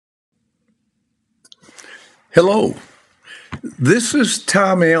Hello, this is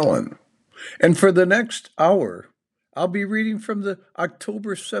Tom Allen, and for the next hour, I'll be reading from the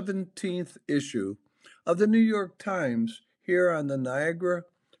October 17th issue of the New York Times here on the Niagara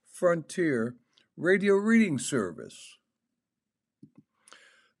Frontier Radio Reading Service.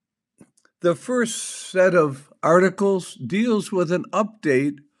 The first set of articles deals with an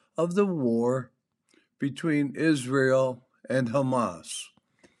update of the war between Israel and Hamas.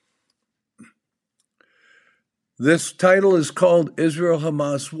 This title is called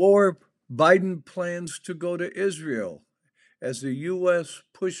Israel-Hamas War. Biden plans to go to Israel as the U.S.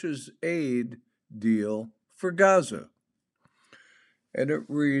 pushes aid deal for Gaza. And it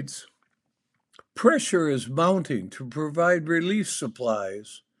reads, pressure is mounting to provide relief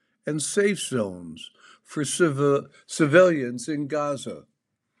supplies and safe zones for civilians in Gaza.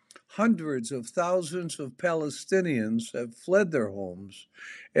 Hundreds of thousands of Palestinians have fled their homes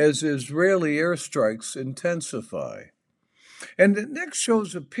as Israeli airstrikes intensify. And it next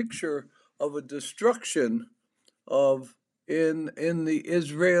shows a picture of a destruction of in the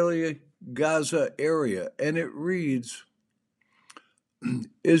Israeli Gaza area, and it reads,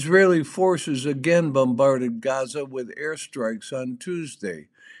 Israeli forces again bombarded Gaza with airstrikes on Tuesday,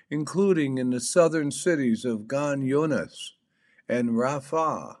 including in the southern cities of Gan Yunis and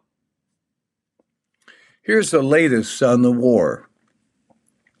Rafah. Here's the latest on the war.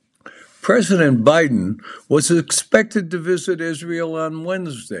 President Biden was expected to visit Israel on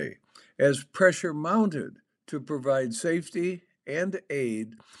Wednesday as pressure mounted to provide safety and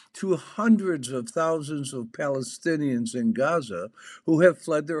aid to hundreds of thousands of Palestinians in Gaza who have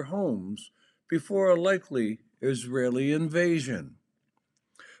fled their homes before a likely Israeli invasion.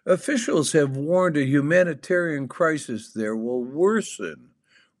 Officials have warned a humanitarian crisis there will worsen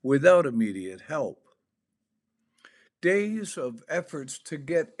without immediate help. Days of efforts to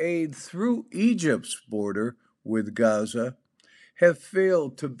get aid through Egypt's border with Gaza have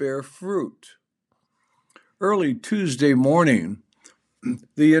failed to bear fruit. Early Tuesday morning,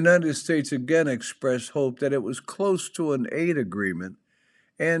 the United States again expressed hope that it was close to an aid agreement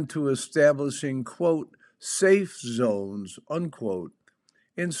and to establishing, quote, safe zones, unquote,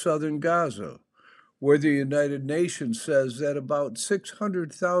 in southern Gaza, where the United Nations says that about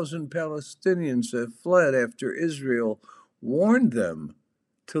 600,000 Palestinians have fled after Israel warned them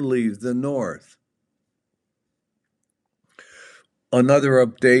to leave the north. Another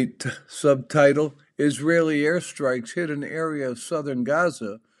update, subtitle, Israeli airstrikes hit an area of southern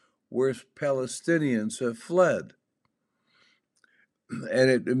Gaza where Palestinians have fled.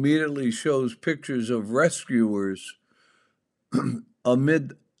 And it immediately shows pictures of rescuers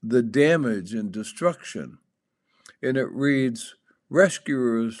amid the damage and destruction. And it reads,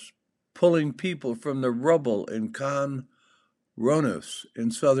 rescuers pulling people from the rubble in Khan Yunis in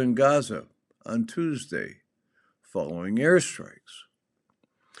southern Gaza on Tuesday, following airstrikes.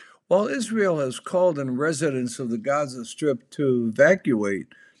 While Israel has called on residents of the Gaza Strip to evacuate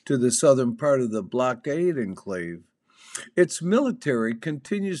to the southern part of the blockade enclave, its military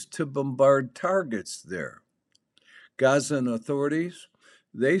continues to bombard targets there. Gazan authorities,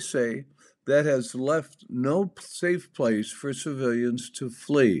 they say, that has left no safe place for civilians to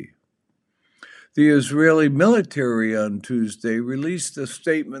flee. The Israeli military on Tuesday released a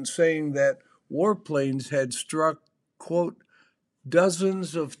statement saying that warplanes had struck, quote,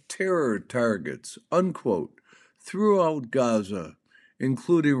 dozens of terror targets, unquote, throughout Gaza,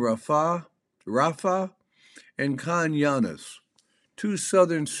 including Rafah, and Khan Yunis, two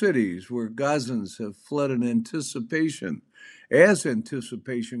southern cities where Gazans have fled in anticipation, as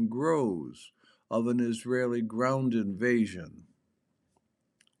anticipation grows, of an Israeli ground invasion.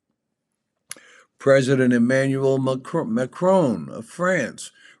 President Emmanuel Macron of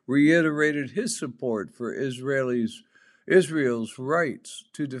France reiterated his support for Israel's rights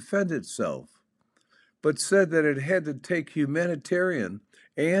to defend itself, but said that it had to take humanitarian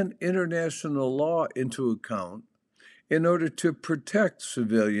and international law into account in order to protect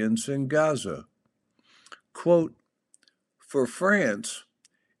civilians in Gaza. Quote, for France,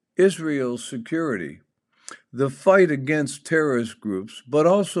 Israel's security, the fight against terrorist groups, but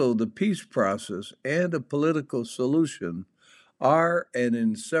also the peace process and a political solution are an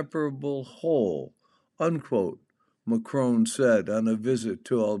inseparable whole, unquote, Macron said on a visit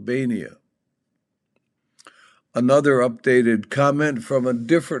to Albania. Another updated comment from a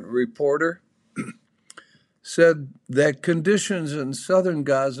different reporter said that conditions in southern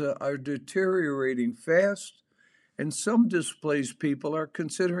Gaza are deteriorating fast, and some displaced people are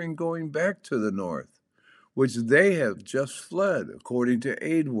considering going back to the north, which they have just fled, according to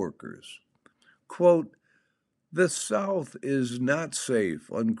aid workers. Quote, the South is not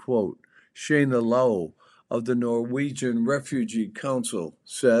safe, unquote, Shayna Lowe, of the Norwegian Refugee Council,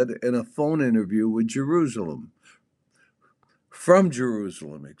 said in a phone interview with Jerusalem,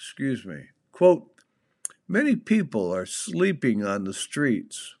 quote, "Many people are sleeping on the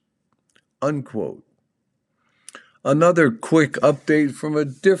streets," unquote. Another quick update from a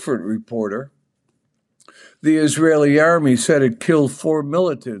different reporter. The Israeli army said it killed 4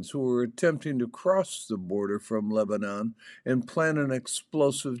 militants who were attempting to cross the border from Lebanon and plant an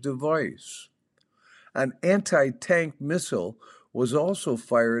explosive device. An anti-tank missile was also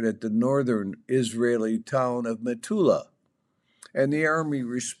fired at the northern Israeli town of Metula, and the army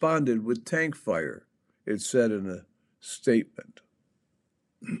responded with tank fire, it said in a statement.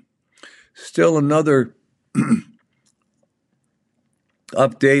 Still another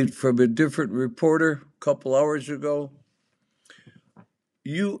update from a different reporter a couple hours ago.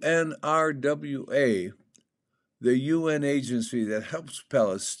 UNRWA, the UN agency that helps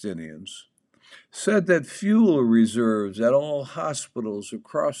Palestinians, said that fuel reserves at all hospitals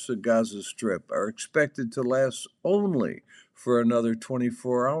across the Gaza Strip are expected to last only for another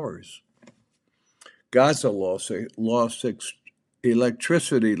 24 hours. Gaza lost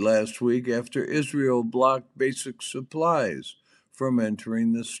electricity last week after Israel blocked basic supplies from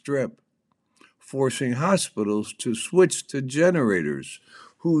entering the Strip, forcing hospitals to switch to generators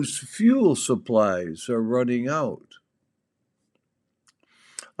whose fuel supplies are running out.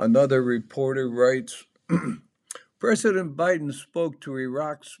 Another reporter writes, President Biden spoke to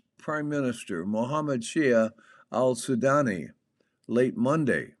Iraq's Prime Minister Mohammed Shia al-Sudani late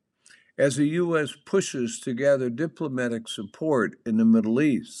Monday as the U.S. pushes to gather diplomatic support in the Middle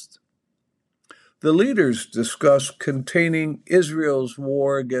East. The leaders discussed containing Israel's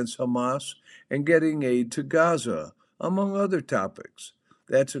war against Hamas and getting aid to Gaza, among other topics.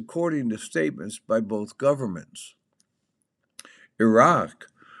 That's according to statements by both governments. Iraq,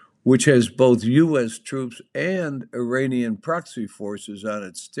 which has both U.S. troops and Iranian proxy forces on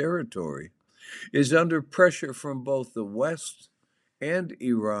its territory, is under pressure from both the West and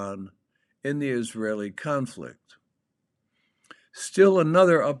Iran in the Israeli conflict. Still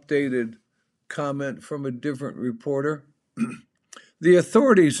another updated comment from a different reporter. The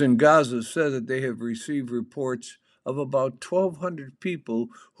authorities in Gaza said that they have received reports of about 1,200 people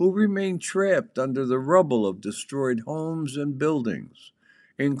who remain trapped under the rubble of destroyed homes and buildings,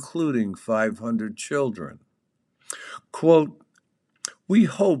 including 500 children. Quote, "We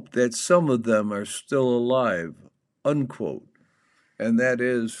hope that some of them are still alive," unquote. And that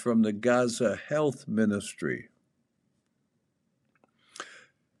is from the Gaza Health Ministry.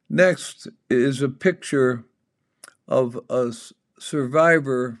 Next is a picture of a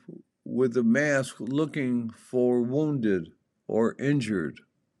survivor with a mask looking for wounded or injured.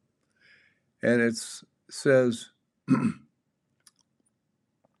 And it says,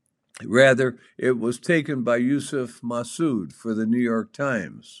 rather, it was taken by Yusuf Masood for the New York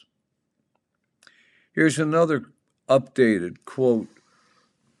Times. Here's another updated quote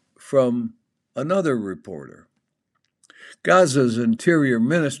from another reporter. Gaza's Interior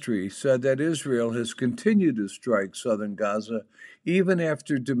Ministry said that Israel has continued to strike southern Gaza even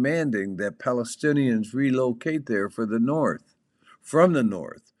after demanding that Palestinians relocate there from the north,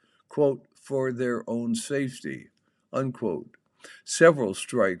 quote, "for their own safety," unquote. Several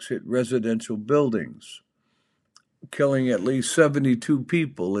strikes hit residential buildings, killing at least 72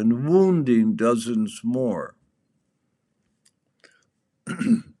 people and wounding dozens more.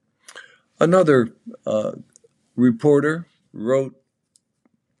 Another reporter wrote,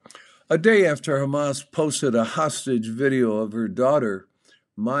 a day after Hamas posted a hostage video of her daughter,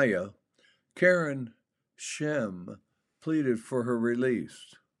 Maya, Karen Shem pleaded for her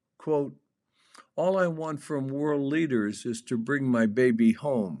release. Quote, "All I want from world leaders is to bring my baby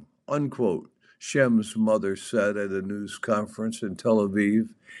home," unquote, Shem's mother said at a news conference in Tel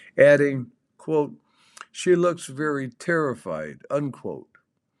Aviv, adding, quote, "She looks very terrified," unquote.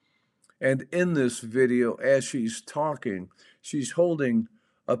 And in this video, as she's talking, she's holding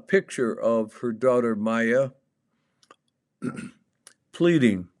a picture of her daughter Maya,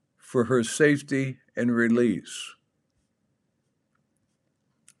 pleading for her safety and release.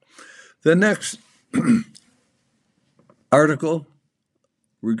 The next article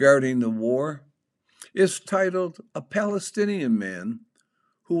regarding the war is titled, "A Palestinian Man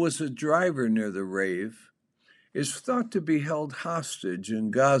who was a driver near the rave is thought to be held hostage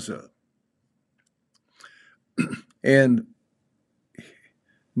in Gaza." And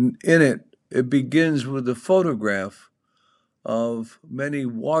in it begins with a photograph of many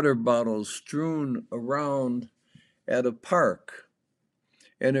water bottles strewn around at a park.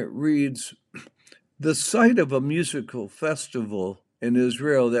 And it reads, "The site of a musical festival in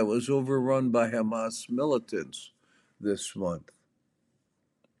Israel that was overrun by Hamas militants this month.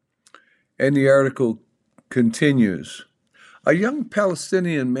 And the article continues. A young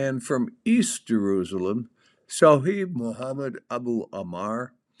Palestinian man from East Jerusalem, Sahib Mohammed Abu Ammar,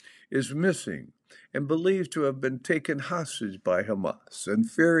 is missing and believed to have been taken hostage by Hamas and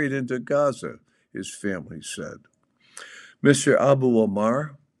ferried into Gaza, his family said. Mr. Abu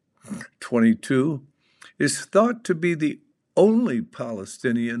Ammar, 22, is thought to be the only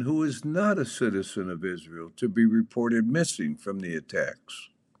Palestinian who is not a citizen of Israel to be reported missing from the attacks.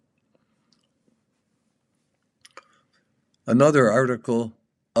 Another article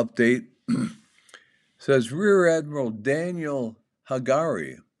update says Rear Admiral Daniel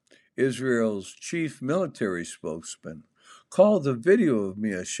Hagari, Israel's chief military spokesman, called the video of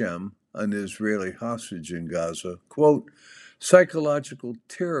Mia Shem, an Israeli hostage in Gaza, quote, psychological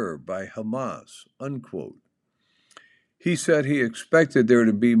terror by Hamas, unquote. He said he expected there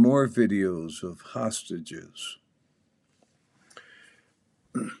to be more videos of hostages.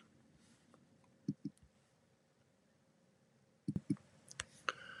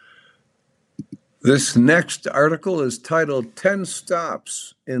 This next article is titled 10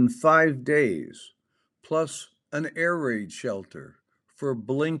 Stops in 5 Days, plus an air raid shelter for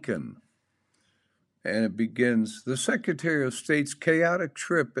Blinken. And it begins, the Secretary of State's chaotic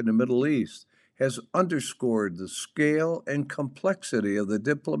trip in the Middle East has underscored the scale and complexity of the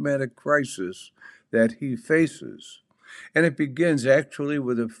diplomatic crisis that he faces. And it begins actually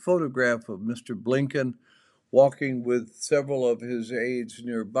with a photograph of Mr. Blinken walking with several of his aides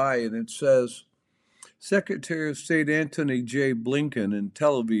nearby, and it says, Secretary of State Antony J. Blinken in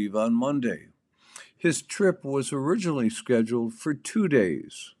Tel Aviv on Monday. His trip was originally scheduled for 2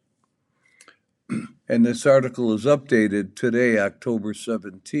 days. And this article is updated today, October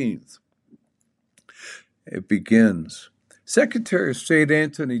 17th. It begins, Secretary of State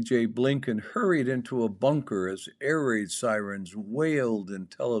Antony J. Blinken hurried into a bunker as air raid sirens wailed in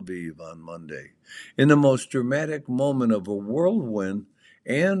Tel Aviv on Monday, in the most dramatic moment of a whirlwind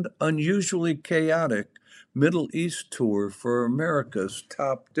and unusually chaotic Middle East tour for America's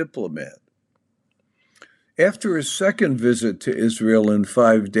top diplomat. After his second visit to Israel in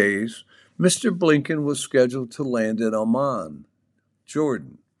 5 days, Mr. Blinken was scheduled to land in Amman,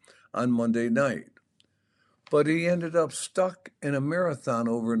 Jordan, on Monday night. But he ended up stuck in a marathon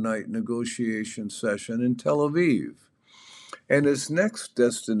overnight negotiation session in Tel Aviv, and his next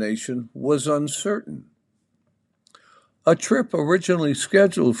destination was uncertain. A trip originally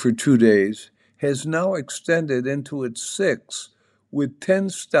scheduled for 2 days has now extended into its 6, with 10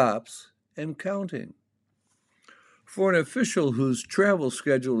 stops and counting. For an official whose travel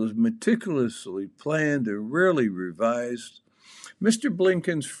schedule is meticulously planned and rarely revised, Mr.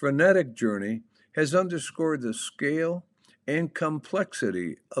 Blinken's frenetic journey has underscored the scale and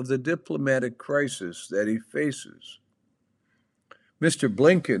complexity of the diplomatic crisis that he faces. Mr.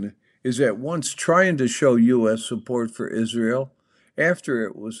 Blinken is at once trying to show U.S. support for Israel after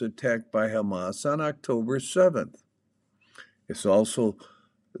it was attacked by Hamas on October 7th. It's also,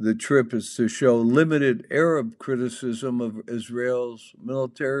 the trip is to show limited Arab criticism of Israel's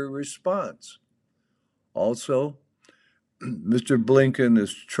military response. Also, Mr. Blinken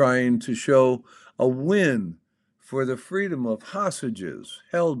is trying to show a win for the freedom of hostages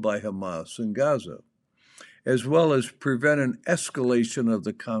held by Hamas in Gaza, as well as prevent an escalation of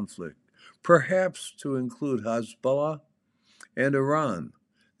the conflict, perhaps to include Hezbollah and Iran,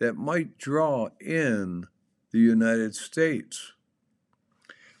 that might draw in the United States.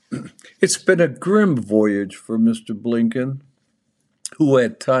 It's been a grim voyage for Mr. Blinken, who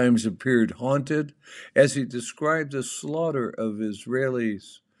at times appeared haunted as he described the slaughter of Israeli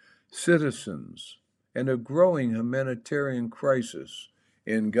citizens and a growing humanitarian crisis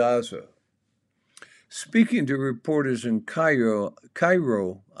in Gaza. Speaking to reporters in Cairo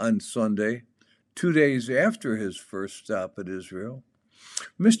on Sunday, 2 days after his first stop at Israel,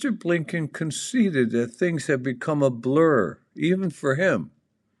 Mr. Blinken conceded that things have become a blur, even for him.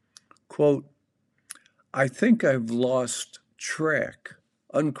 Quote, I think I've lost track,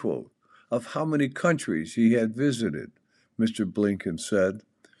 unquote, of how many countries he had visited, Mr. Blinken said,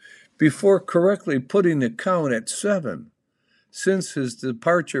 before correctly putting the count at 7 since his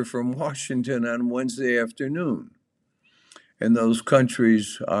departure from Washington on Wednesday afternoon. And those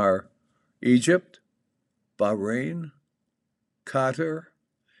countries are Egypt, Bahrain, Qatar,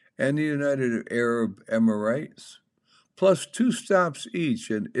 and the United Arab Emirates, plus 2 stops each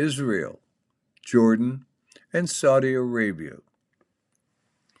in Israel, Jordan, and Saudi Arabia.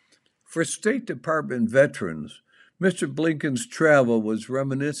 For State Department veterans, Mr. Blinken's travel was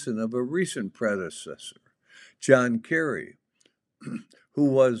reminiscent of a recent predecessor, John Kerry, who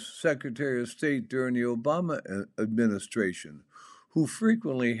was Secretary of State during the Obama administration, who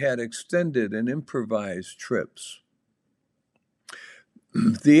frequently had extended and improvised trips.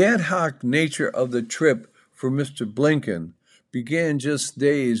 The ad hoc nature of the trip for Mr. Blinken began just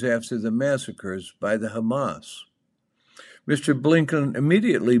days after the massacres by the Hamas. Mr. Blinken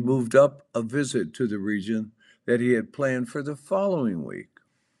immediately moved up a visit to the region that he had planned for the following week.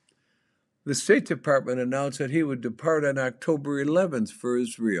 The State Department announced that he would depart on October 11th for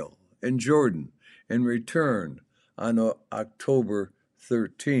Israel and Jordan and return on October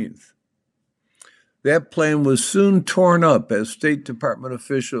 13th. That plan was soon torn up as State Department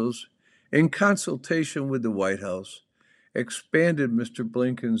officials, in consultation with the White House, expanded Mr.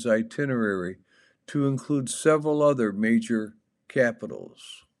 Blinken's itinerary to include several other major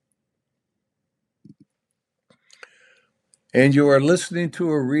capitals. And you are listening to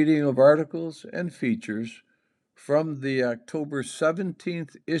a reading of articles and features from the October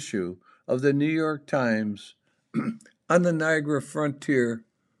 17th issue of the New York Times on the Niagara Frontier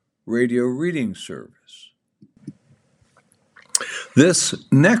Radio Reading Service. This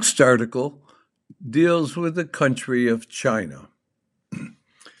next article deals with the country of China.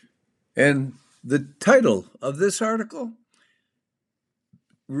 And the title of this article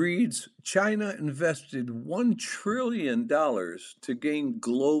reads, China invested $1 trillion to gain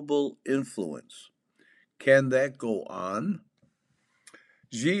global influence. Can that go on?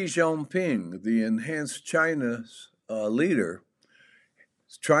 Xi Jinping, the enhanced China's leader,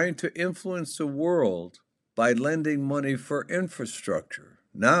 is trying to influence the world by lending money for infrastructure.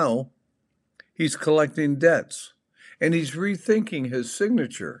 Now, he's collecting debts, and he's rethinking his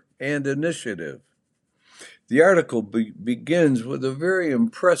signature and initiative. The article begins with a very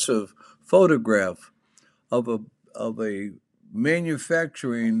impressive photograph of a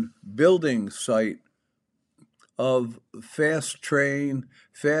manufacturing building site of fast-speed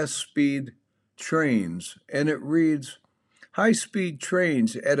trains, and it reads, high-speed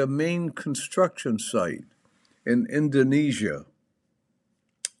trains at a main construction site in Indonesia.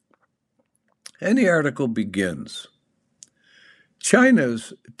 And the article begins,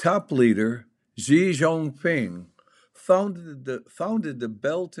 China's top leader, Xi Jinping, founded the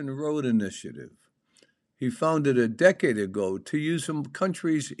Belt and Road Initiative. He founded a decade ago to use a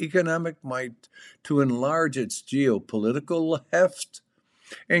country's economic might to enlarge its geopolitical heft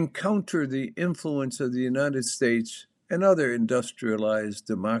and counter the influence of the United States and other industrialized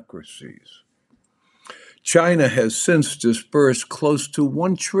democracies. China has since disbursed close to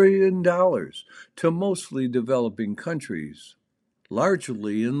 $1 trillion to mostly developing countries,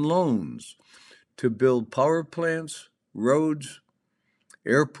 largely in loans, to build power plants, roads,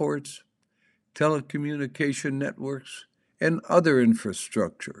 airports, telecommunication networks, and other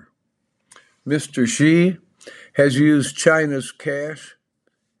infrastructure. Mr. Xi has used China's cash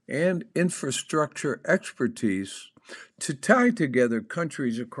and infrastructure expertise to tie together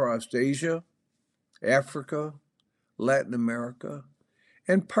countries across Asia, Africa, Latin America,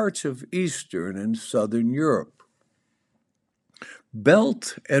 and parts of Eastern and Southern Europe.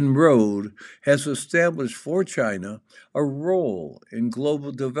 Belt and Road has established for China a role in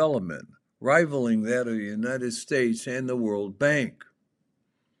global development, rivaling that of the United States and the World Bank.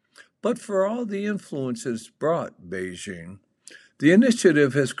 But for all the influence it's brought Beijing, the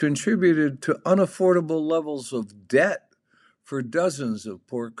initiative has contributed to unaffordable levels of debt for dozens of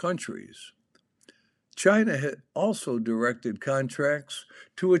poor countries. China had also directed contracts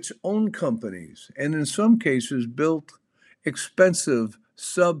to its own companies and in some cases built expensive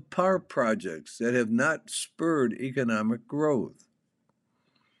subpar projects that have not spurred economic growth.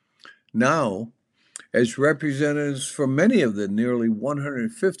 Now, as representatives from many of the nearly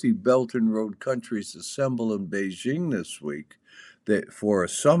 150 Belt and Road countries assemble in Beijing this week for a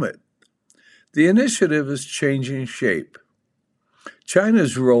summit, the initiative is changing shape.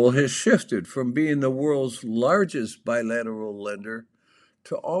 China's role has shifted from being the world's largest bilateral lender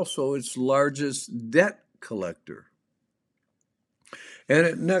to also its largest debt collector. And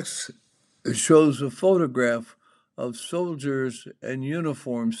it next shows a photograph of soldiers in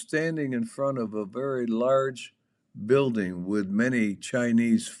uniform standing in front of a very large building with many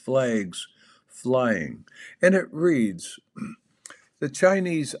Chinese flags flying. And it reads, the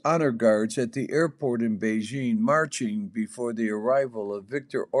Chinese honor guards at the airport in Beijing marching before the arrival of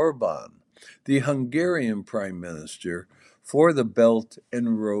Viktor Orban, the Hungarian Prime Minister, for the Belt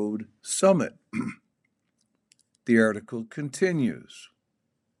and Road Summit. The article continues.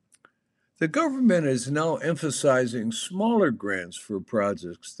 The government is now emphasizing smaller grants for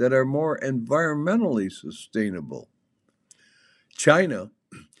projects that are more environmentally sustainable. China,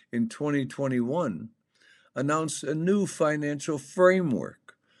 in 2021, announced a new financial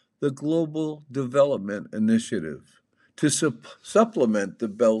framework, the Global Development Initiative, to supplement the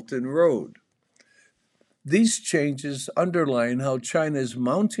Belt and Road. These changes underline how China's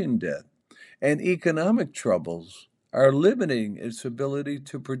mounting debt and economic troubles are limiting its ability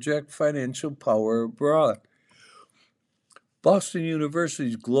to project financial power abroad. Boston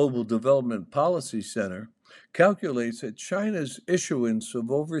University's Global Development Policy Center calculates that China's issuance of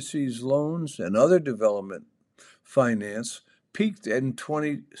overseas loans and other development finance peaked in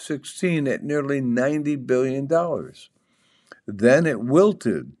 2016 at nearly $90 billion. Then it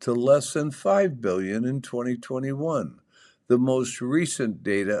wilted to less than $5 billion in 2021, the most recent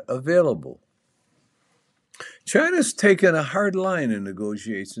data available. China's taken a hard line in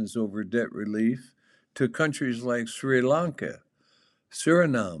negotiations over debt relief to countries like Sri Lanka,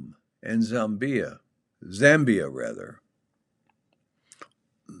 Suriname, and Zambia.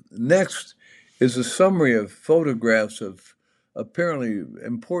 Next is a summary of photographs of apparently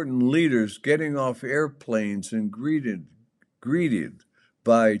important leaders getting off airplanes and greeted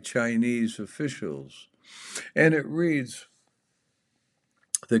by Chinese officials. And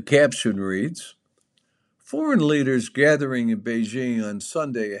the caption reads, foreign leaders gathering in Beijing on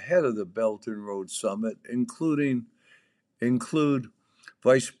Sunday ahead of the Belt and Road Summit include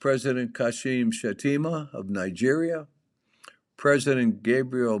Vice President Kashim Shettima of Nigeria, President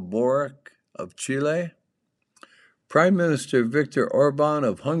Gabriel Boric of Chile, Prime Minister Viktor Orban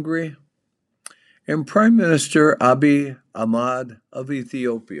of Hungary, and Prime Minister Abiy Ahmed of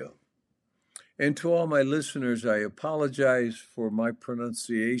Ethiopia. And to all my listeners, I apologize for my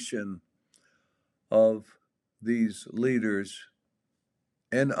pronunciation of these leaders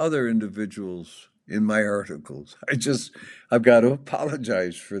and other individuals in my articles. I've got to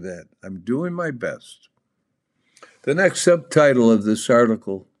apologize for that. I'm doing my best. The next subtitle of this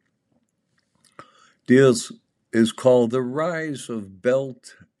article is called The Rise of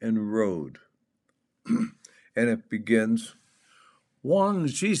Belt and Road. And it begins, Wang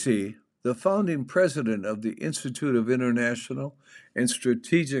Zhizi, the founding president of the Institute of International and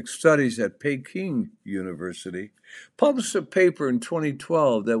Strategic Studies at Peking University, published a paper in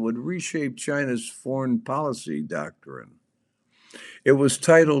 2012 that would reshape China's foreign policy doctrine. It was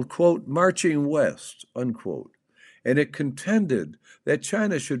titled, quote, Marching West, unquote, and it contended that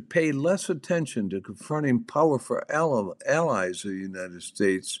China should pay less attention to confronting powerful allies of the United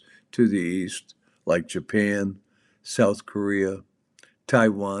States to the east, like Japan, South Korea,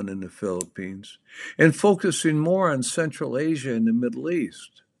 Taiwan, and the Philippines, and focusing more on Central Asia and the Middle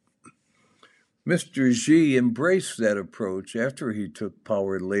East. Mr. Xi embraced that approach after he took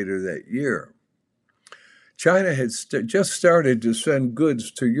power later that year. China had just started to send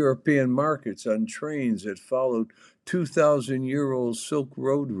goods to European markets on trains that followed 2,000-year-old Silk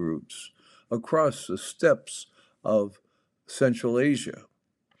Road routes across the steppes of Central Asia.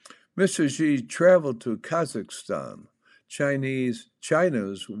 Mr. Xi traveled to Kazakhstan,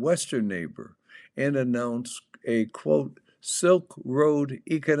 China's western neighbor, and announced a, quote, Silk Road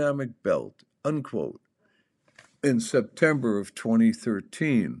economic belt, unquote, in September of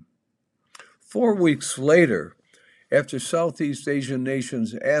 2013. 4 weeks later, after Southeast Asian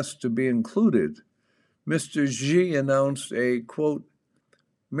nations asked to be included, Mr. Xi announced a, quote,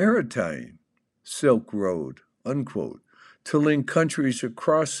 maritime Silk Road, unquote, to link countries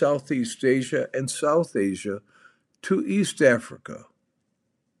across Southeast Asia and South Asia to East Africa.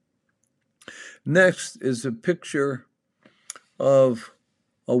 Next is a picture of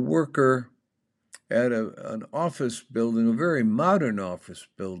a worker at an office building, a very modern office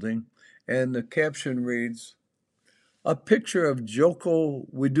building, and the caption reads, a picture of Joko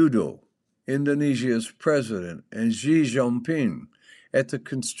Widodo, Indonesia's president, and Xi Jinping at the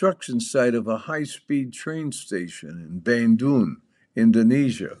construction site of a high-speed train station in Bandung,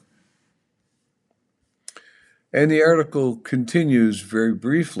 Indonesia. And the article continues very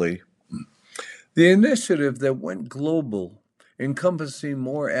briefly. The initiative that went global, encompassing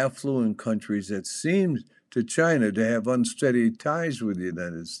more affluent countries that seemed to China to have unsteady ties with the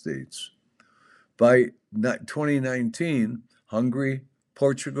United States. By 2019, Hungary,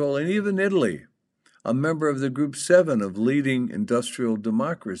 Portugal, and even Italy, a member of the Group 7 of leading industrial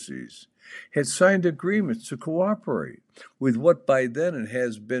democracies, had signed agreements to cooperate with what by then it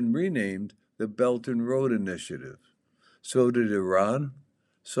has been renamed the Belt and Road Initiative. So did Iran,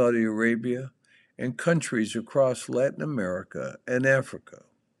 Saudi Arabia, and countries across Latin America and Africa.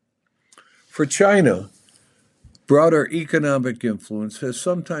 For China, broader economic influence has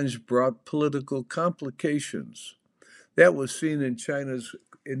sometimes brought political complications. That was seen in China's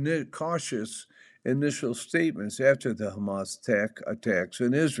cautious initial statements after the Hamas attacks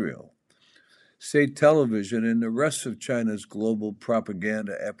in Israel. state television, and the rest of China's global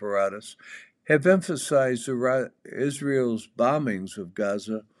propaganda apparatus have emphasized Israel's bombings of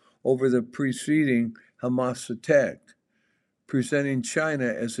Gaza over the preceding Hamas attack, presenting China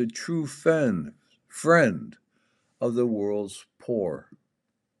as a true friend of the world's poor.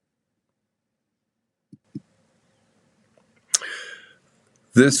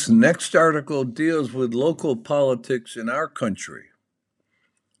 This next article deals with local politics in our country.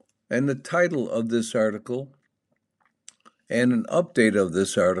 And the title of this article and an update of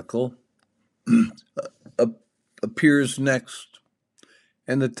this article appears next.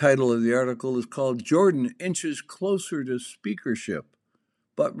 And the title of the article is called "Jordan Inches Closer to Speakership,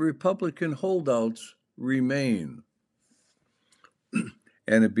 but Republican Holdouts Remain."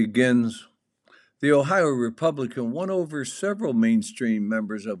 And it begins, "The Ohio Republican won over several mainstream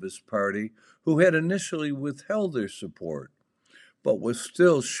members of his party who had initially withheld their support, but was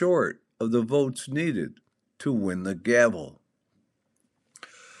still short of the votes needed to win the gavel."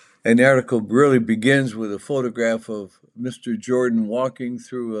 And the article really begins with a photograph of Mr. Jordan walking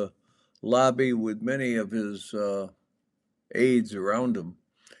through a lobby with many of his aides around him.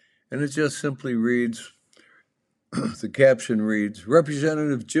 And it just simply reads, the caption reads,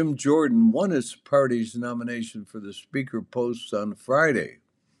 "Representative Jim Jordan won his party's nomination for the Speaker post on Friday."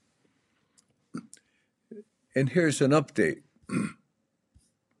 And here's an update.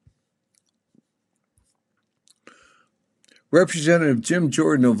 Representative Jim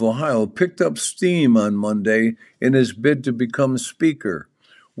Jordan of Ohio picked up steam on Monday in his bid to become Speaker,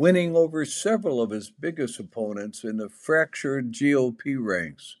 winning over several of his biggest opponents in the fractured GOP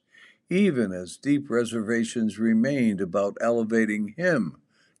ranks, even as deep reservations remained about elevating him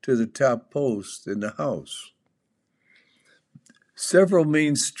to the top post in the House. Several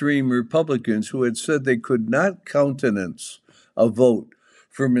mainstream Republicans who had said they could not countenance a vote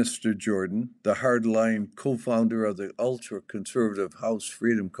for Mr. Jordan, the hardline co-founder of the ultra-conservative House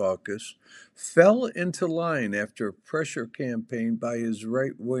Freedom Caucus, fell into line after a pressure campaign by his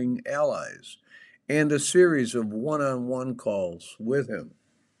right-wing allies and a series of one-on-one calls with him.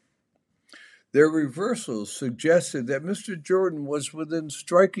 Their reversals suggested that Mr. Jordan was within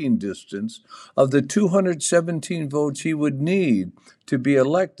striking distance of the 217 votes he would need to be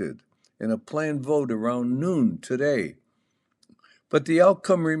elected in a planned vote around noon today. But the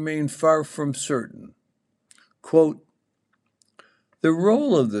outcome remained far from certain. Quote, "The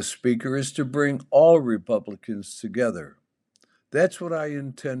role of the Speaker is to bring all Republicans together. That's what I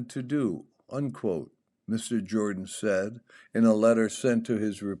intend to do," unquote, Mr. Jordan said in a letter sent to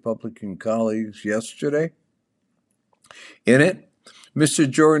his Republican colleagues yesterday. In it, Mr.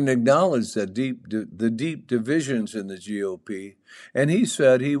 Jordan acknowledged the deep divisions in the GOP, and he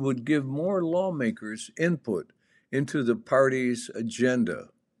said he would give more lawmakers input into the party's agenda.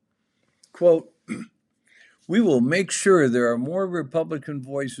 Quote, "We will make sure there are more Republican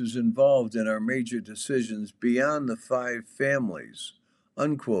voices involved in our major decisions beyond the 5 families,"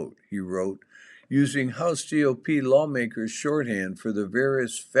 unquote, he wrote, using House GOP lawmakers' shorthand for the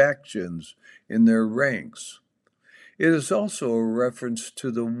various factions in their ranks. It is also a reference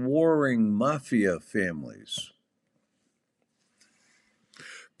to the warring mafia families.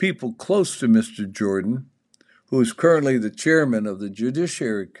 People close to Mr. Jordan, who is currently the chairman of the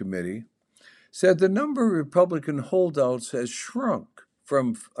Judiciary Committee, said the number of Republican holdouts has shrunk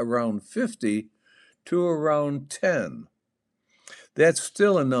from around 50 to around 10. That's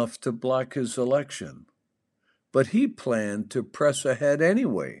still enough to block his election. But he planned to press ahead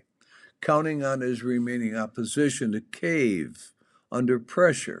anyway, counting on his remaining opposition to cave under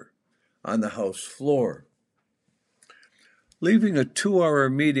pressure on the House floor. Leaving a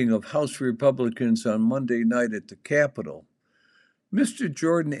 2-hour meeting of House Republicans on Monday night at the Capitol, Mr.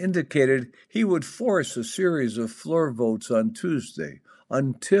 Jordan indicated he would force a series of floor votes on Tuesday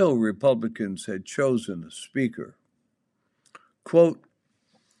until Republicans had chosen a Speaker. Quote,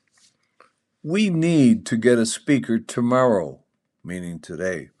 "We need to get a Speaker tomorrow," meaning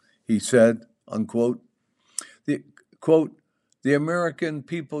today, he said, unquote. The American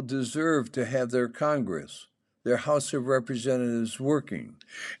people deserve to have their Congress, their House of Representatives working,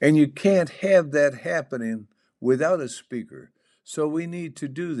 and you can't have that happening without a Speaker, so we need to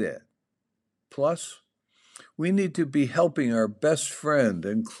do that. Plus, we need to be helping our best friend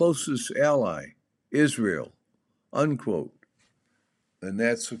and closest ally, Israel, unquote. And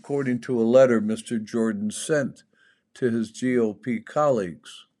that's according to a letter Mr. Jordan sent to his GOP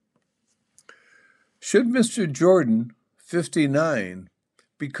colleagues. Should Mr. Jordan, 59,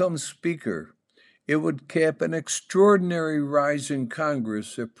 become Speaker, it would cap an extraordinary rise in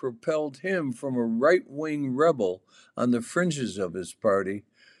Congress that propelled him from a right-wing rebel on the fringes of his party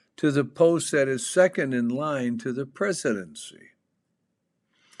to the post that is second in line to the presidency.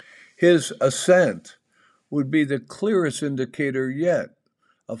 His ascent would be the clearest indicator yet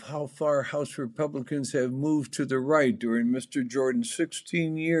of how far House Republicans have moved to the right during Mr. Jordan's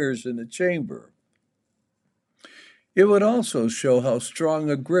 16 years in the chamber. It would also show how strong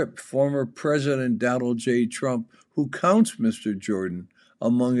a grip former President Donald J. Trump, who counts Mr. Jordan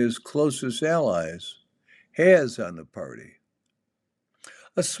among his closest allies, has on the party.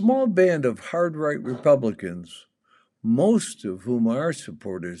 A small band of hard-right Republicans, most of whom are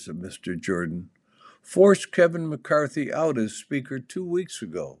supporters of Mr. Jordan, forced Kevin McCarthy out as Speaker 2 weeks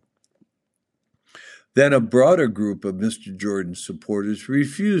ago. Then a broader group of Mr. Jordan's supporters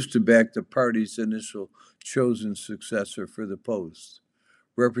refused to back the party's initial chosen successor for the post,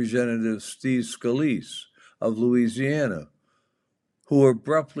 Representative Steve Scalise of Louisiana, who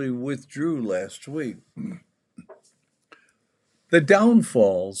abruptly withdrew last week. The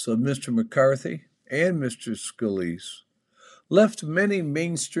downfalls of Mr. McCarthy and Mr. Scalise left many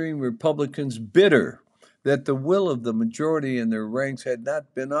mainstream Republicans bitter that the will of the majority in their ranks had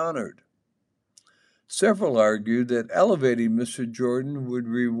not been honored. Several argued that elevating Mr. Jordan would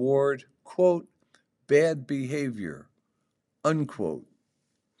reward, quote, bad behavior, unquote.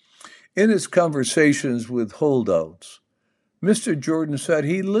 In his conversations with holdouts, Mr. Jordan said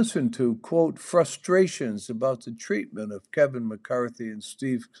he listened to, quote, frustrations about the treatment of Kevin McCarthy and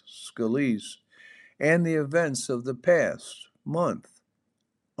Steve Scalise and the events of the past month,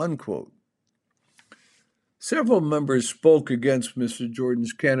 unquote. Several members spoke against Mr.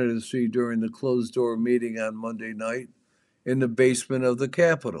 Jordan's candidacy during the closed-door meeting on Monday night in the basement of the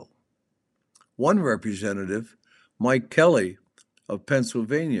Capitol. One representative, Mike Kelly of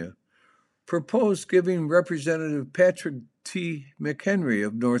Pennsylvania, proposed giving Representative Patrick T. McHenry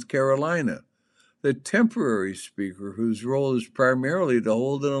of North Carolina, the temporary speaker whose role is primarily to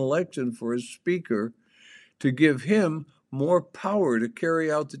hold an election for a speaker, to give him more power to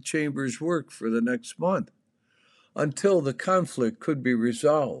carry out the chamber's work for the next month, until the conflict could be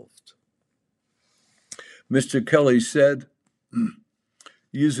resolved. Mr. Kelly said,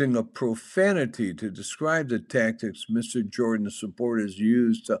 using a profanity to describe the tactics Mr. Jordan's supporters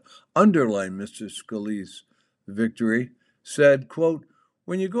used to underline Mr. Scalise's victory, said, quote,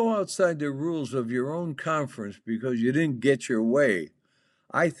 when you go outside the rules of your own conference because you didn't get your way,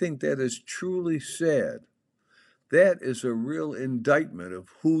 I think that is truly sad. That is a real indictment of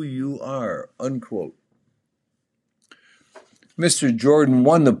who you are, unquote. Mr. Jordan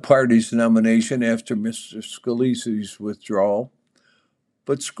won the party's nomination after Mr. Scalise's withdrawal,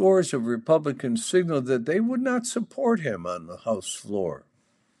 but scores of Republicans signaled that they would not support him on the House floor.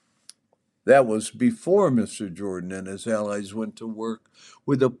 That was before Mr. Jordan and his allies went to work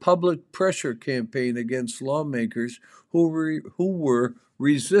with a public pressure campaign against lawmakers who were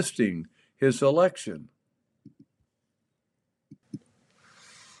resisting his election.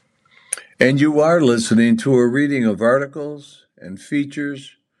 And you are listening to a reading of articles and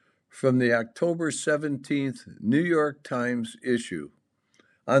features from the October 17th New York Times issue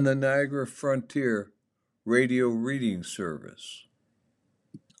on the Niagara Frontier Radio Reading Service.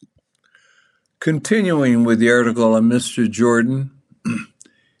 Continuing with the article on Mr. Jordan,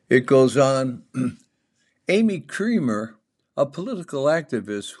 it goes on, Amy Creamer, a political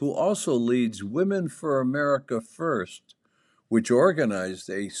activist who also leads Women for America First, which organized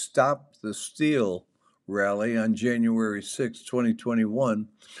a Stop the Steal rally on January 6, 2021,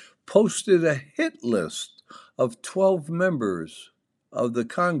 posted a hit list of 12 members of the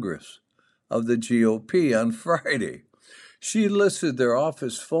Congress of the GOP on Friday. She listed their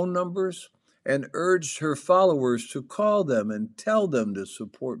office phone numbers and urged her followers to call them and tell them to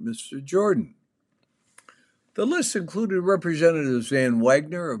support Mr. Jordan. The list included Representatives Ann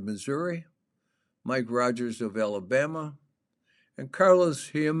Wagner of Missouri, Mike Rogers of Alabama, and Carlos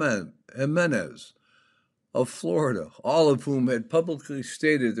Jimenez of Florida, all of whom had publicly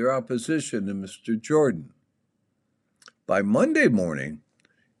stated their opposition to Mr. Jordan. By Monday morning,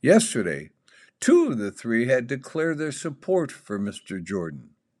 yesterday, 2 of the 3 had declared their support for Mr.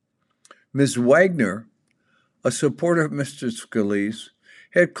 Jordan. Ms. Wagner, a supporter of Mr. Scalise,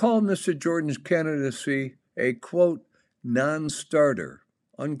 had called Mr. Jordan's candidacy a, quote, non-starter,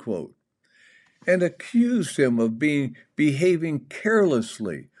 unquote, and accused him of behaving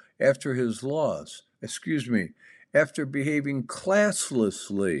carelessly after his loss, after behaving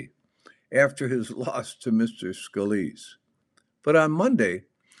classlessly after his loss to Mr. Scalise. But on Monday,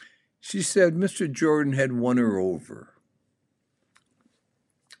 she said Mr. Jordan had won her over.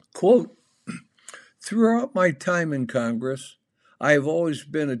 Quote, throughout my time in Congress, I have always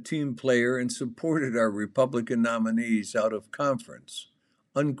been a team player and supported our Republican nominees out of conference,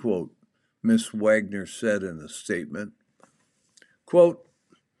 unquote, Ms. Wagner said in a statement. Quote,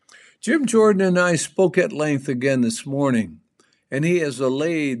 Jim Jordan and I spoke at length again this morning, and he has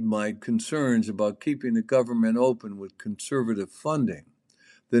allayed my concerns about keeping the government open with conservative funding,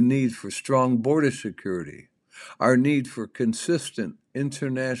 the need for strong border security, our need for consistent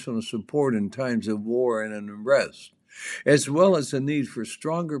international support in times of war and unrest, as well as the need for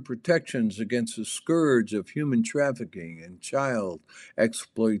stronger protections against the scourge of human trafficking and child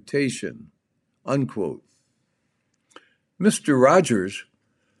exploitation, unquote. Mr. Rogers,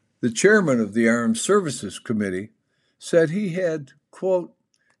 the chairman of the Armed Services Committee, said he had, quote,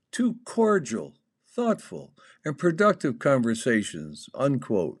 two cordial, thoughtful, and productive conversations,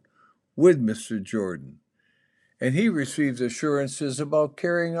 unquote, with Mr. Jordan, and he received assurances about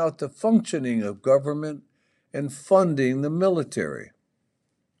carrying out the functioning of government and funding the military.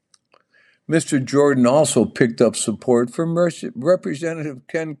 Mr. Jordan also picked up support from Representative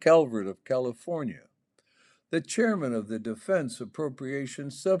Ken Calvert of California, the chairman of the Defense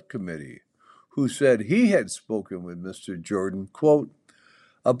Appropriations Subcommittee, who said he had spoken with Mr. Jordan, quote,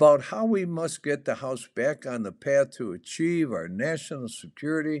 about how we must get the House back on the path to achieve our national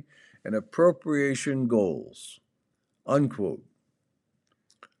security and appropriation goals, unquote.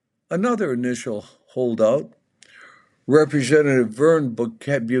 Another initial holdout, Representative Vern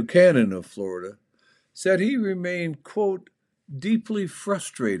Buchanan of Florida, said he remained, quote, deeply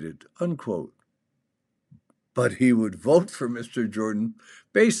frustrated, unquote, but he would vote for Mr. Jordan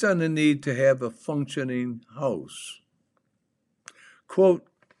based on the need to have a functioning House. Quote,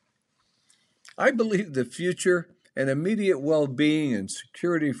 I believe the future and immediate well-being and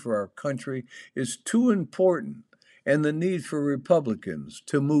security for our country is too important, and the need for Republicans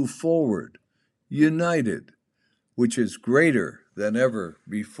to move forward, united, which is greater than ever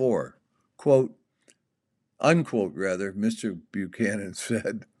before. Quote, unquote, rather, Mr. Buchanan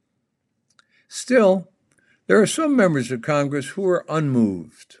said. Still, there are some members of Congress who are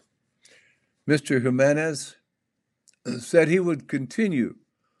unmoved. Mr. Jimenez said he would continue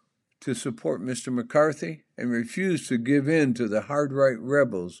to support Mr. McCarthy and refuse to give in to the hard-right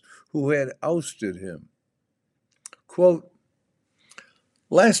rebels who had ousted him. Quote,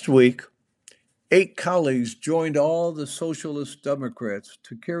 last week, 8 colleagues joined all the Socialist Democrats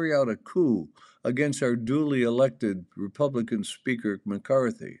to carry out a coup against our duly elected Republican Speaker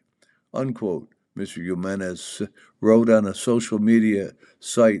McCarthy, unquote, Mr. Jimenez wrote on a social media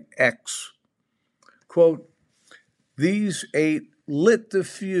site X. Quote, these 8 lit the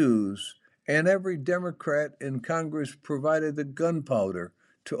fuse, and every Democrat in Congress provided the gunpowder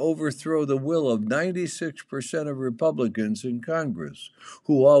to overthrow the will of 96% of Republicans in Congress,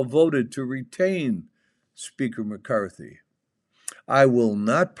 who all voted to retain Speaker McCarthy. I will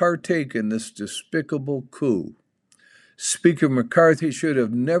not partake in this despicable coup. Speaker McCarthy should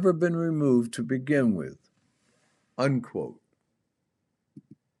have never been removed to begin with, unquote.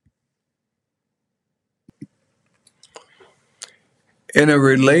 In a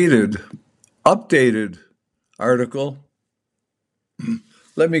related, updated article,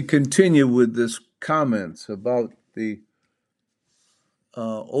 let me continue with this comments about the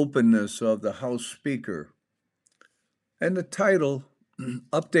openness of the House Speaker. And the title,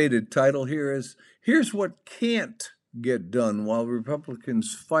 updated title here is, Here's What Can't Get Done While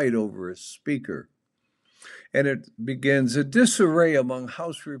Republicans Fight Over a Speaker. And it begins, a disarray among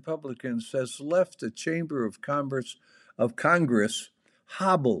House Republicans has left the Chamber of Congress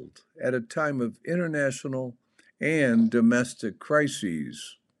hobbled at a time of international and domestic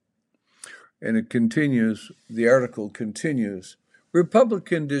crises. And it continues, the article continues,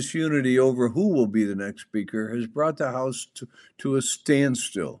 Republican disunity over who will be the next speaker has brought the House to a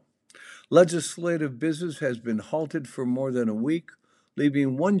standstill. Legislative business has been halted for more than a week,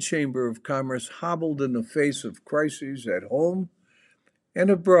 leaving one chamber of commerce hobbled in the face of crises at home and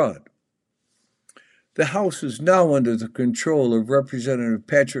abroad. The House is now under the control of Representative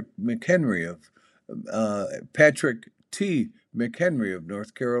Patrick T. McHenry of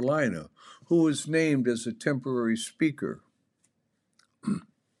North Carolina, who was named as a temporary speaker.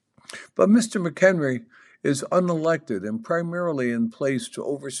 But Mr. McHenry is unelected and primarily in place to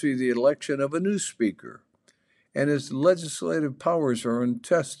oversee the election of a new speaker, and his legislative powers are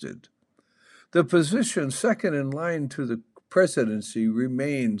untested. The position second in line to the presidency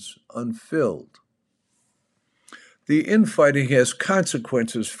remains unfilled. The infighting has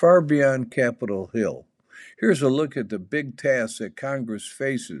consequences far beyond Capitol Hill. Here's a look at the big tasks that Congress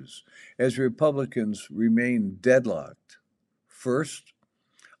faces as Republicans remain deadlocked. First,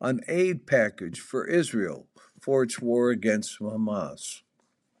 an aid package for Israel for its war against Hamas.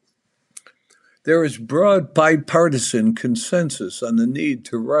 There is broad bipartisan consensus on the need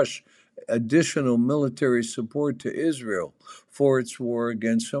to rush additional military support to Israel for its war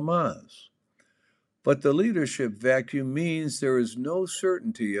against Hamas. But the leadership vacuum means there is no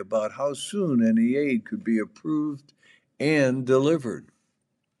certainty about how soon any aid could be approved and delivered.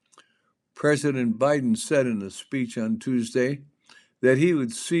 President Biden said in a speech on Tuesday that he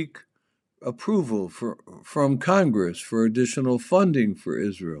would seek approval from Congress for additional funding for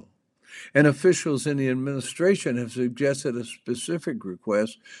Israel. And officials in the administration have suggested a specific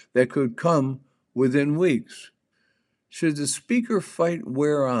request that could come within weeks. Should the Speaker fight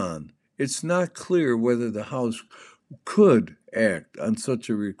wear on, it's not clear whether the House could act on such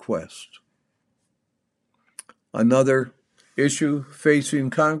a request. Another issue facing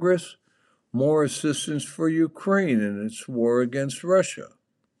Congress: more assistance for Ukraine in its war against Russia.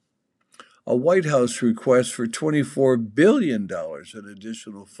 A White House request for $24 billion in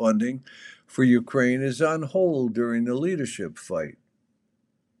additional funding for Ukraine is on hold during the leadership fight.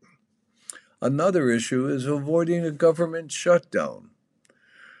 Another issue is avoiding a government shutdown.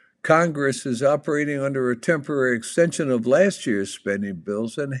 Congress is operating under a temporary extension of last year's spending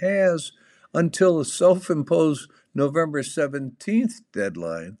bills and has until the self-imposed November 17th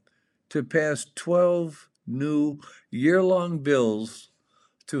deadline to pass 12 new year-long bills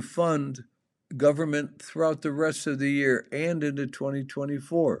to fund government throughout the rest of the year and into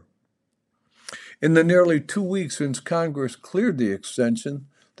 2024. In the nearly 2 weeks since Congress cleared the extension,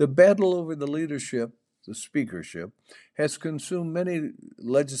 the battle over the leadership, the speakership, has consumed many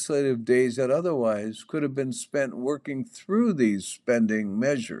legislative days that otherwise could have been spent working through these spending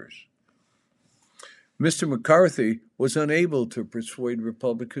measures. Mr. McCarthy was unable to persuade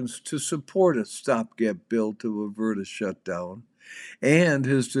Republicans to support a stopgap bill to avert a shutdown, and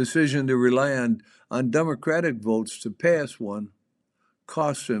his decision to rely on Democratic votes to pass one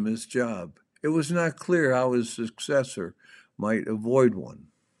cost him his job. It was not clear how his successor might avoid one.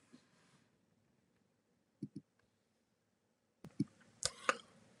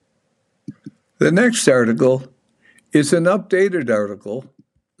 The next article is an updated article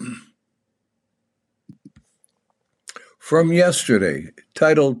from yesterday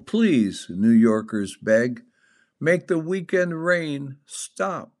titled, "Please, New Yorkers Beg, Make the Weekend Rain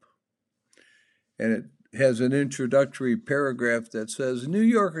Stop." And it has an introductory paragraph that says, New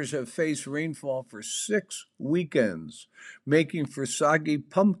Yorkers have faced rainfall for 6 weekends, making for soggy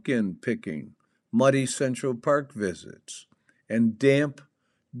pumpkin picking, muddy Central Park visits, and damp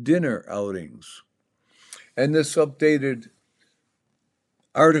dinner outings. And this updated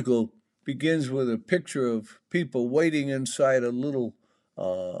article begins with a picture of people waiting inside a little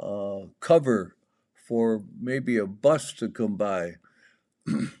cover for maybe a bus to come by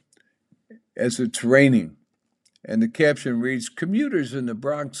as it's raining. And the caption reads, commuters in the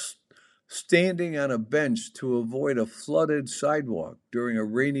Bronx standing on a bench to avoid a flooded sidewalk during a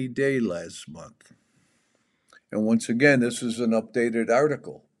rainy day last month. And once again, this is an updated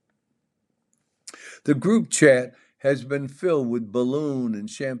article. The group chat has been filled with balloon and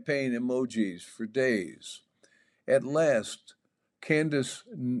champagne emojis for days. At last, Candace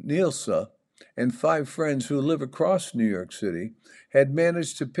Nielsa and 5 friends who live across New York City had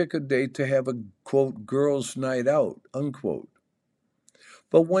managed to pick a date to have a, quote, girls' night out, unquote.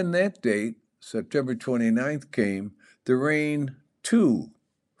 But when that date, September 29th, came, the rain, too,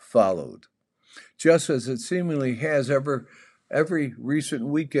 followed, just as it seemingly has every recent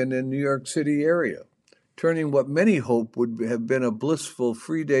weekend in New York City area, turning what many hoped would have been a blissful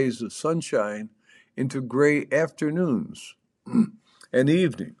 3 days of sunshine into gray afternoons and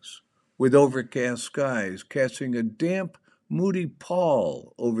evenings with overcast skies casting a damp, moody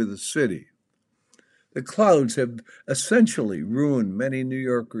pall over the city. The clouds have essentially ruined many New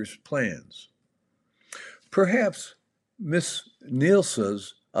Yorkers' plans. Perhaps Miss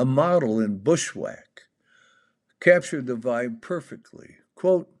Nielsa's, a model in Bushwhack, captured the vibe perfectly.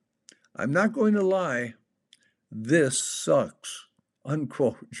 Quote, I'm not going to lie, this sucks,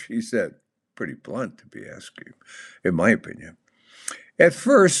 unquote, she said. Pretty blunt, to be asking, in my opinion. At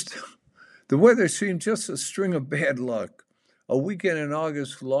first, the weather seemed just a string of bad luck. A weekend in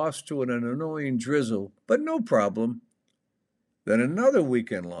August lost to an annoying drizzle, but no problem. Then another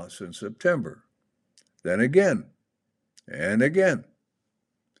weekend loss in September. Then again, and again,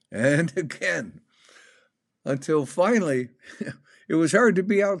 and again, until finally it was hard to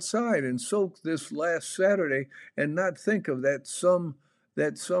be outside and soak this last Saturday and not think of that some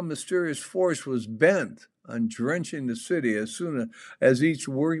mysterious force was bent on drenching the city as soon as each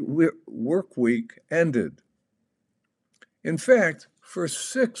work week ended. In fact, for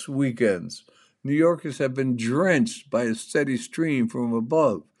 6 weekends, New Yorkers have been drenched by a steady stream from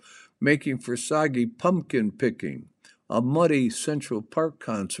above, making for soggy pumpkin picking, a muddy Central Park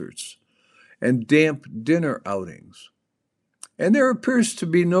concerts, and damp dinner outings. And there appears to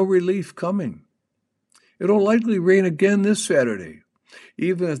be no relief coming. It'll likely rain again this Saturday,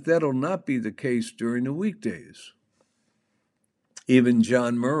 even if that'll not be the case during the weekdays. Even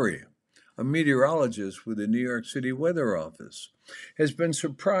John Murray, a meteorologist with the New York City Weather Office, has been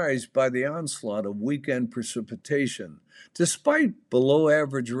surprised by the onslaught of weekend precipitation, despite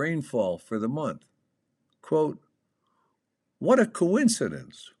below-average rainfall for the month. Quote, "What a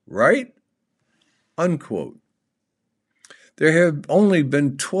coincidence, right?" Unquote. There have only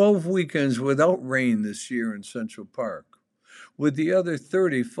been 12 weekends without rain this year in Central Park, with the other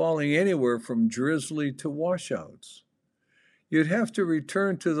 30 falling anywhere from drizzly to washouts. You'd have to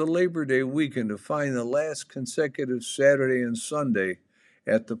return to the Labor Day weekend to find the last consecutive Saturday and Sunday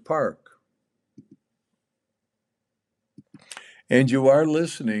at the park. And you are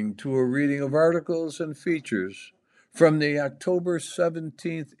listening to a reading of articles and features from the October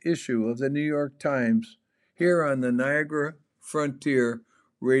 17th issue of the New York Times here on the Niagara Frontier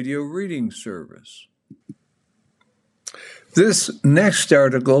Radio Reading Service. This next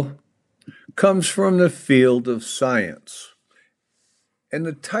article comes from the field of science. And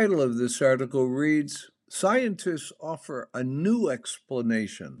the title of this article reads, "Scientists offer a new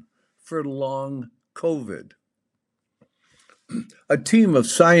explanation for long COVID." A team of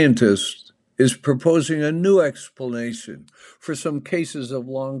scientists is proposing a new explanation for some cases of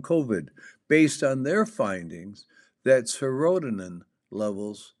long COVID based on their findings that serotonin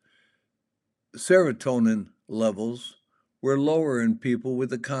levels were lower in people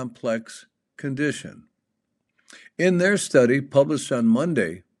with a complex condition. In their study, published on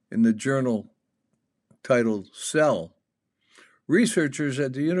Monday in the journal titled Cell, researchers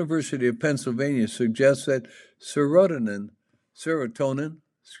at the University of Pennsylvania suggest that serotonin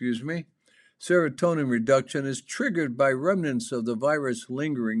reduction is triggered by remnants of the virus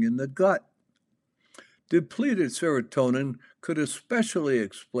lingering in the gut. Depleted serotonin could especially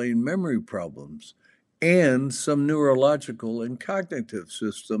explain memory problems and some neurological and cognitive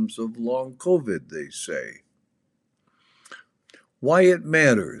systems of long COVID, they say. Why it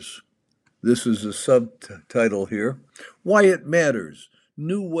matters. This is a subtitle here. Why it matters.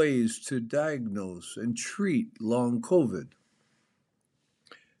 New ways to diagnose and treat long COVID.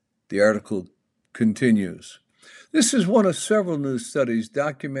 The article continues. This is one of several new studies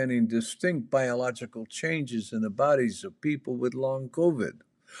documenting distinct biological changes in the bodies of people with long COVID,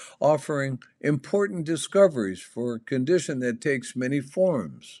 offering important discoveries for a condition that takes many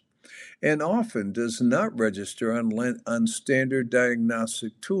forms and often does not register on standard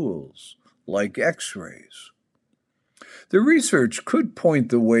diagnostic tools like X-rays. The research could point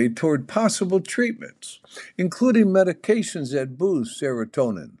the way toward possible treatments, including medications that boost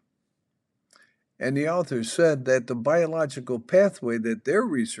serotonin. And the authors said that the biological pathway that their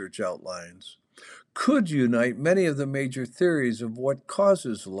research outlines could unite many of the major theories of what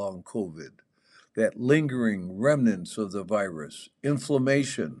causes long COVID, that lingering remnants of the virus,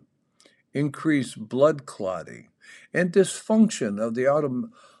 inflammation, increased blood clotting, and dysfunction of the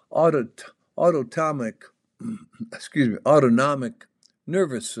autonomic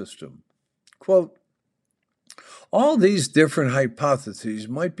nervous system. Quote, all these different hypotheses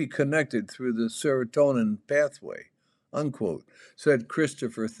might be connected through the serotonin pathway, unquote, said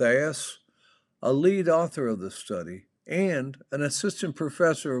Christopher Thayas, a lead author of the study and an assistant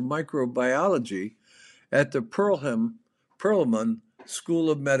professor of microbiology at the Perelman School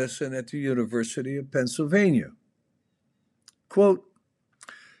of Medicine at the University of Pennsylvania. Quote,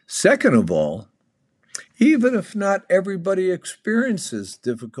 second of all, even if not everybody experiences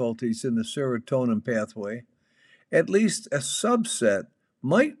difficulties in the serotonin pathway, at least a subset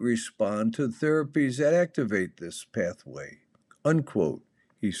might respond to therapies that activate this pathway, unquote,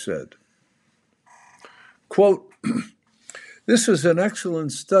 he said. Quote, this is an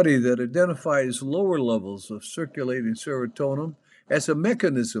excellent study that identifies lower levels of circulating serotonin as a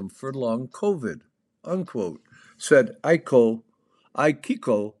mechanism for long COVID, unquote, said Akiko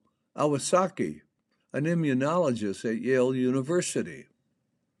Awasaki, an immunologist at Yale University.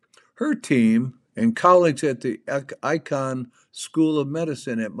 Her team and colleagues at the Icahn School of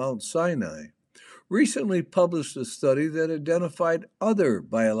Medicine at Mount Sinai recently published a study that identified other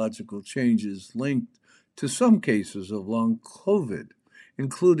biological changes linked to some cases of long COVID,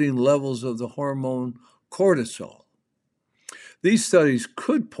 including levels of the hormone cortisol. These studies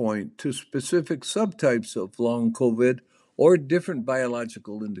could point to specific subtypes of long COVID or different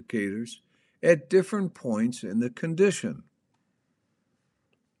biological indicators at different points in the condition.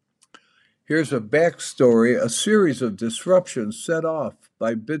 Here's a backstory, a series of disruptions set off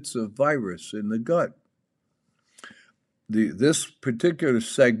by bits of virus in the gut. This particular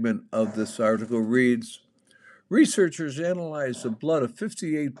segment of this article reads, researchers analyzed the blood of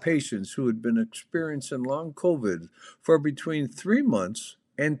 58 patients who had been experiencing long COVID for between 3 months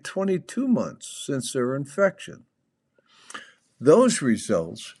and 22 months since their infection. Those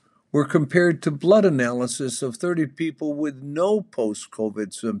results were compared to blood analysis of 30 people with no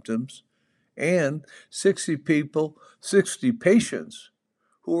post-COVID symptoms and 60 patients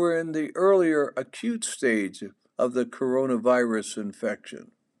who were in the earlier acute stage of the coronavirus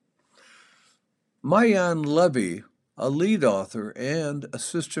infection. Maayan Levy, a lead author and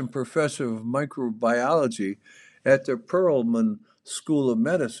assistant professor of microbiology at the Perelman School of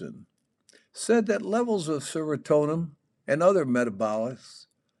Medicine, said that levels of serotonin and other metabolites,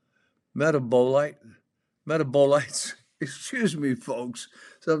 excuse me, folks,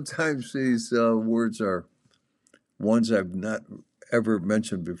 sometimes these words are ones I've not ever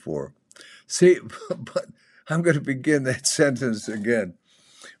mentioned before. See, but I'm going to begin that sentence again.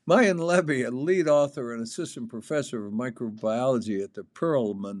 Maayan Levy, a lead author and assistant professor of microbiology at the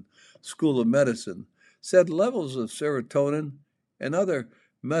Perelman School of Medicine, said levels of serotonin and other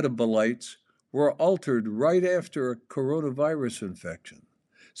metabolites were altered right after a coronavirus infection,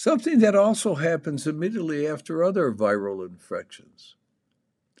 something that also happens immediately after other viral infections.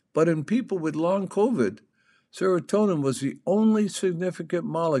 But in people with long COVID, serotonin was the only significant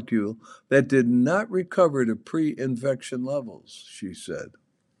molecule that did not recover to pre-infection levels, she said.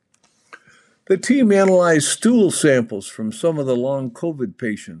 The team analyzed stool samples from some of the long COVID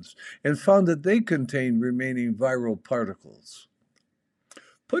patients and found that they contained remaining viral particles.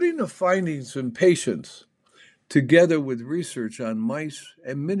 Putting the findings in patients together with research on mice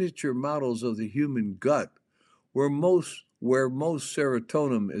and miniature models of the human gut, where most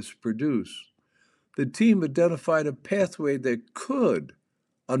serotonin is produced, the team identified a pathway that could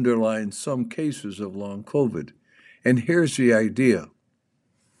underline some cases of long COVID. And here's the idea.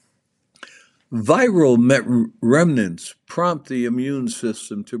 Viral remnants prompt the immune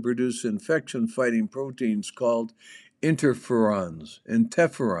system to produce infection-fighting proteins called interferons.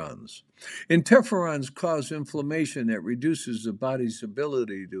 Interferons cause inflammation that reduces the body's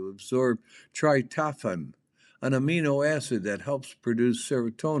ability to absorb tryptophan, an amino acid that helps produce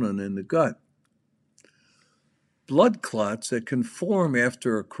serotonin in the gut. Blood clots that can form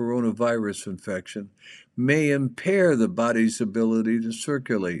after a coronavirus infection may impair the body's ability to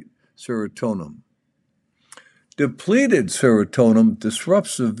circulate serotonin. Depleted serotonin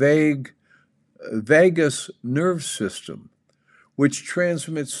disrupts the vagus nerve system, which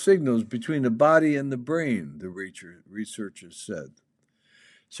transmits signals between the body and the brain, the researchers said.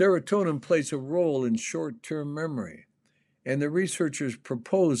 Serotonin plays a role in short-term memory, and the researchers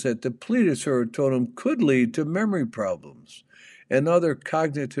propose that depleted serotonin could lead to memory problems and other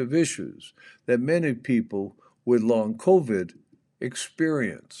cognitive issues that many people with long COVID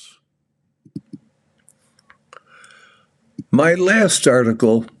experience. My last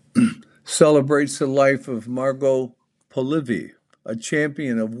article celebrates the life of Margot Polivy, a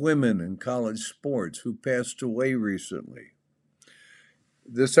champion of women in college sports who passed away recently.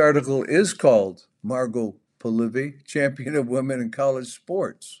 This article is called Margot Polivy, champion of women in college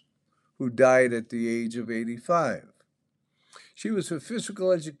sports, who died at the age of 85. She was a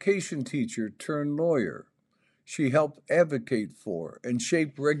physical education teacher turned lawyer. She helped advocate for and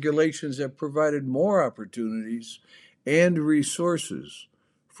shape regulations that provided more opportunities and resources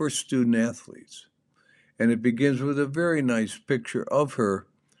for student athletes. And it begins with a very nice picture of her.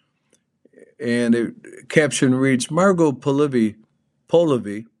 And the caption reads, Margot Polivy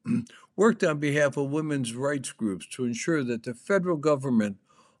worked on behalf of women's rights groups to ensure that the federal government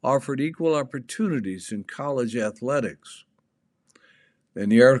offered equal opportunities in college athletics.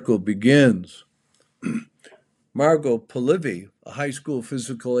 And the article begins, Margot Polivy, a high school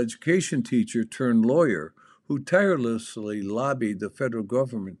physical education teacher turned lawyer who tirelessly lobbied the federal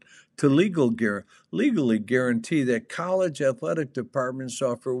government to legally guarantee that college athletic departments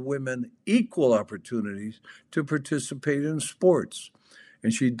offer women equal opportunities to participate in sports.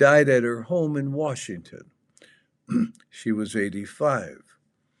 And she died at her home in Washington. She was 85.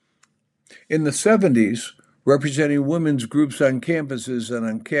 In the 70s, representing women's groups on campuses and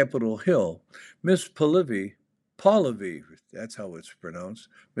on Capitol Hill, Miss Polivy, that's how it's pronounced,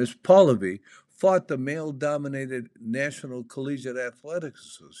 Miss Polivy fought the male-dominated National Collegiate Athletics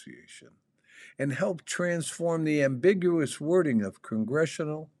Association and helped transform the ambiguous wording of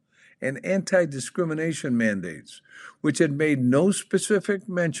congressional and anti-discrimination mandates, which had made no specific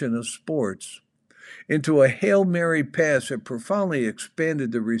mention of sports, into a Hail Mary pass that profoundly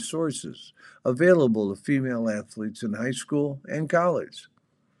expanded the resources available to female athletes in high school and college.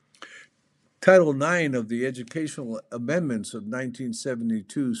 Title IX of the Educational Amendments of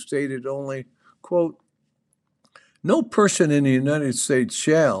 1972 stated only, quote, "No person in the United States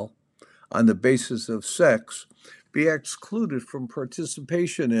shall, on the basis of sex, be excluded from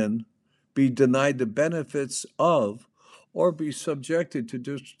participation in, be denied the benefits of, or be subjected to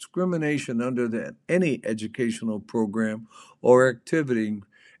discrimination under any educational program or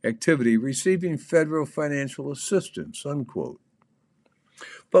activity receiving federal financial assistance," unquote.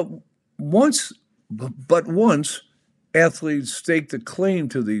 But once, once athletes staked a claim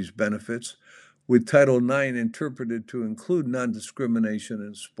to these benefits, with Title IX interpreted to include non-discrimination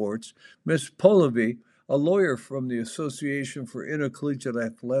in sports, Ms. Polovy, a lawyer from the Association for Intercollegiate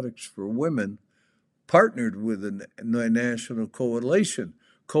Athletics for Women, partnered with the National Coalition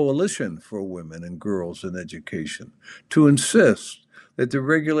for Women and Girls in Education to insist that the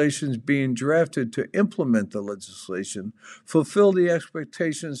regulations being drafted to implement the legislation fulfill the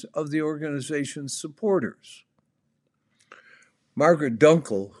expectations of the organization's supporters. Margaret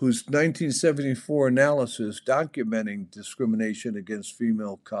Dunkel, whose 1974 analysis documenting discrimination against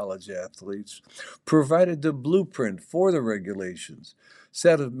female college athletes provided the blueprint for the regulations,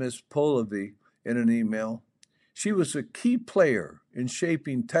 said of Ms. Polovy in an email, "She was a key player in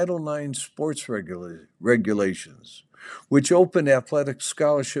shaping Title IX sports regulations, which opened athletic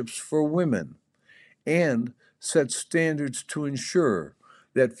scholarships for women and set standards to ensure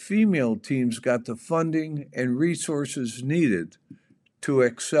that female teams got the funding and resources needed to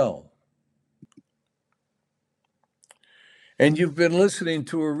excel." And you've been listening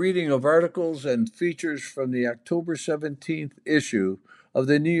to a reading of articles and features from the October 17th issue of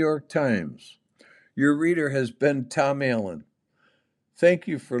the New York Times. Your reader has been Tom Allen. Thank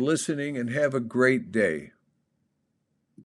you for listening and have a great day.